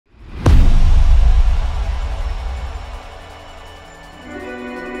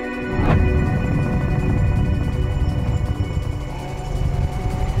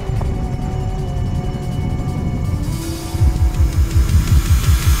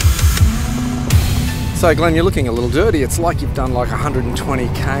So Glenn, you're looking a little dirty. It's like you've done like 120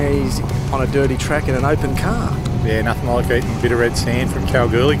 Ks on a dirty track in an open car. Yeah, nothing like eating a bit of red sand from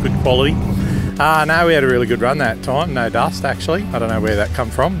Kalgoorlie, good quality. No, we had a really good run that time, no dust actually. I don't know where that come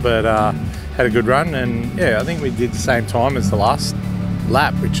from, but had a good run, and yeah, I think we did the same time as the last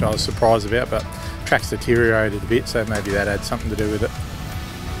lap, which I was surprised about, but track's deteriorated a bit, so maybe that had something to do with it.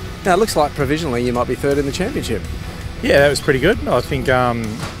 Now it looks like provisionally you might be third in the championship. Yeah, that was pretty good. I think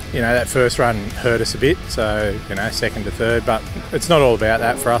that first run hurt us a bit, so second to third, but it's not all about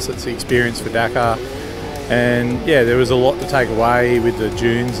that for us. It's the experience for Dakar, and yeah, there was a lot to take away with the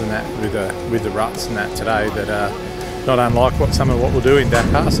dunes and that, with the ruts and that today, that not unlike some of what we'll do in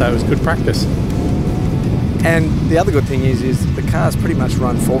Dakar. So it was good practice. And the other good thing is the car's pretty much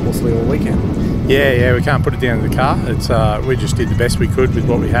run faultlessly all weekend. Yeah, we can't put it down to the car. It's we just did the best we could with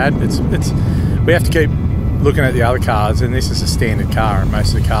what we had. We have to keep looking at the other cars, and this is a standard car, and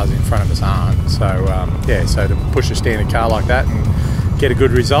most of the cars in front of us aren't. So so to push a standard car like that and get a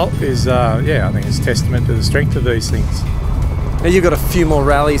good result is I think it's testament to the strength of these things. Now you've got a few more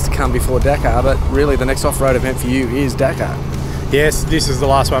rallies to come before Dakar, but really the next off-road event for you is Dakar. Yes, this is the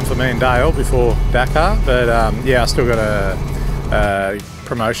last one for me and Dale before Dakar, but I still got a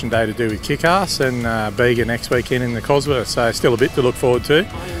promotion day to do with Kick-Ass and Bega next weekend in the Cosworth, so still a bit to look forward to.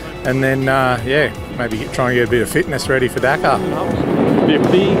 And then, maybe try and get a bit of fitness ready for Dakar. 50,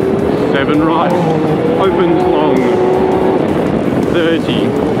 7 right, opens long, 30,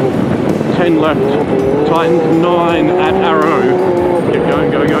 10 left, tightens 9 at arrow, keep going,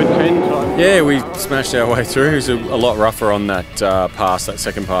 10 times. Yeah, we smashed our way through. It was a lot rougher on that that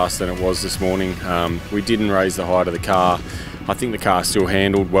second pass than it was this morning. We didn't raise the height of the car. I think the car still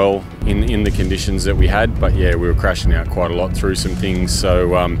handled well in the conditions that we had, but yeah, we were crashing out quite a lot through some things. So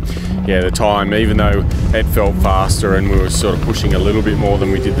the time, even though it felt faster and we were sort of pushing a little bit more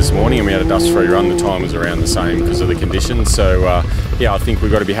than we did this morning, and we had a dust-free run, the time was around the same because of the conditions. So I think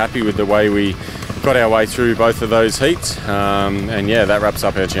we've got to be happy with the way we got our way through both of those heats, and yeah, that wraps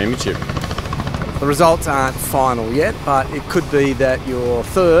up our championship. The results aren't final yet, but it could be that you're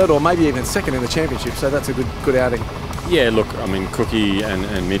third or maybe even second in the championship, so that's a good outing. Yeah, look, I mean, Cookie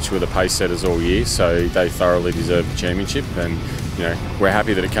and Mitch were the pace setters all year, so they thoroughly deserve the championship, and we're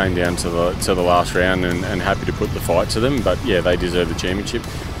happy that it came down to the last round, and happy to put the fight to them. But yeah, they deserve the championship.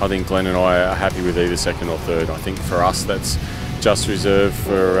 I think Glenn and I are happy with either second or third. I think for us that's just reserved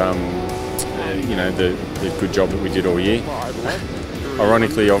for the good job that we did all year.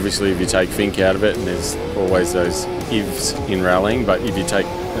 Ironically, obviously, if you take Fink out of it, and there's always those ifs in rallying, but if you take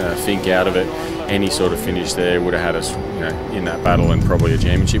Fink out of it, any sort of finish there would have had us in that battle and probably a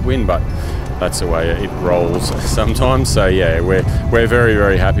championship win, but that's the way it rolls sometimes. So yeah, we're very,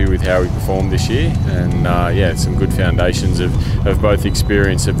 very happy with how we performed this year, and some good foundations of both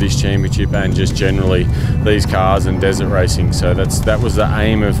experience of this championship and just generally these cars and desert racing. So that was the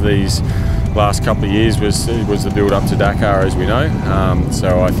aim of these last couple of years, was the build up to Dakar, as we know.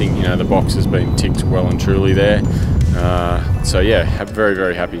 So I think the box has been ticked well and truly there. So yeah, very,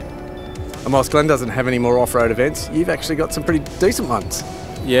 very happy. And whilst Glenn doesn't have any more off-road events, you've actually got some pretty decent ones.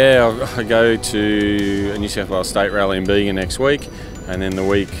 Yeah, I go to a New South Wales State Rally in Bega next week, and then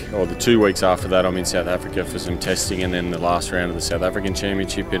the 2 weeks after that I'm in South Africa for some testing, and then the last round of the South African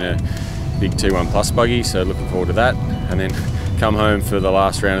Championship in a big T1 Plus buggy, so looking forward to that. And then come home for the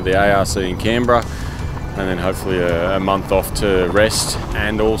last round of the ARC in Canberra, and then hopefully a month off to rest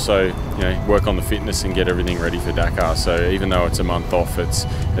and also work on the fitness and get everything ready for Dakar. So even though it's a month off, it's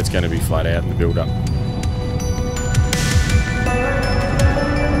going to be flat out in the build-up.